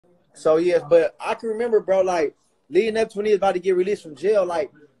So yes, but I can remember, bro, like leading up to when he was about to get released from jail,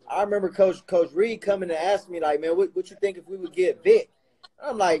 like I remember Coach Reed coming to ask me, like, man, what you think if we would get Vick?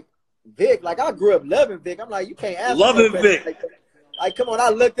 I'm like, Vick, like I grew up loving Vick. I'm like, you can't ask me no Loving question Vick. like, come on, I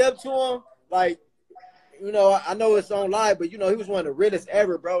looked up to him, like, you know, I know it's on live, but you know, he was one of the realest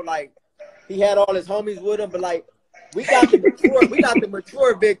ever, bro. Like, he had all his homies with him, but like, we got the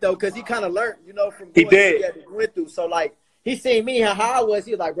mature Vic though, because he kind of learned, you know, from He going through did. what he went through. So like, he seen me how I was.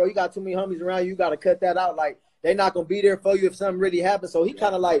 He was like, bro, you got too many homies around you. You got to cut that out. Like, they not gonna be there for you if something really happens. So he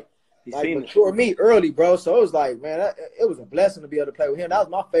kind of like matured me early, bro. So it was like, man, it was a blessing to be able to play with him. That was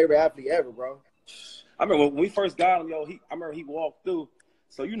my favorite athlete ever, bro. I remember when we first got him, yo. I remember he walked through.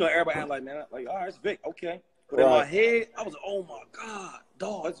 So you know, everybody had like, man, like, all right, it's Vic, okay. But in my head, I was, oh my God,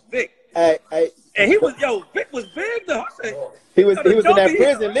 dog, it's Vic. Hey, and he was, Vic was big though. I said, he was in that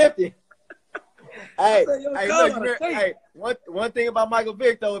prison lifting. Hey, look, one thing about Michael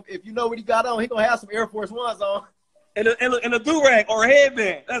Vick though, if you know what he got on, he gonna have some Air Force Ones on, and a do-rag or a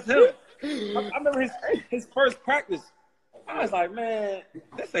headband. That's him. I remember his first practice. I was like, man,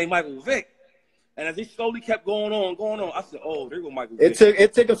 this ain't Michael Vick. And as he slowly kept going on, I said, oh, there go Michael Vick.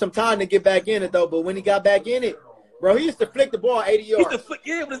 It took him some time to get back in it though, but when he got back in it, bro, he used to flick the ball 80 yards. He used to flick,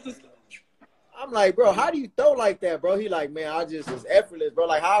 but it's just. I'm like, bro, how do you throw like that, bro? He like, man, it's effortless, bro.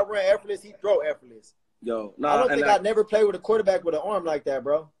 Like, how I run effortless, he throw effortless. Yo, I don't think I never played with a quarterback with an arm like that,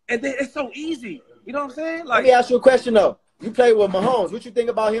 bro. And then it's so easy. You know what I'm saying? Like, let me ask you a question, though. You played with Mahomes. What you think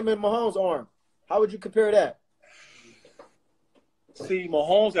about him and Mahomes' arm? How would you compare that? See,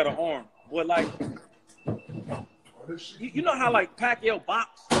 Mahomes got an arm. But, like, you know how, like, Pacquiao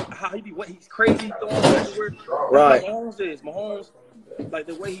box, how he's crazy throwing everywhere? Right. That's what Mahomes is. Mahomes, like,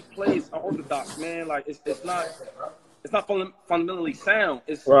 the way he plays unorthodox, man. Like, it's not fundamentally sound.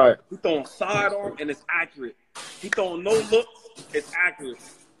 It's right. He throwing sidearm and it's accurate. He throwing no looks, it's accurate.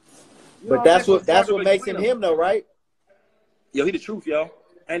 But that's what makes him though, right? Yo, he the truth, yo.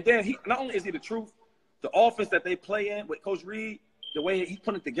 And then he not only is he the truth, the offense that they play in with Coach Reed, the way he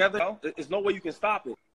put it together, there's no way you can stop it.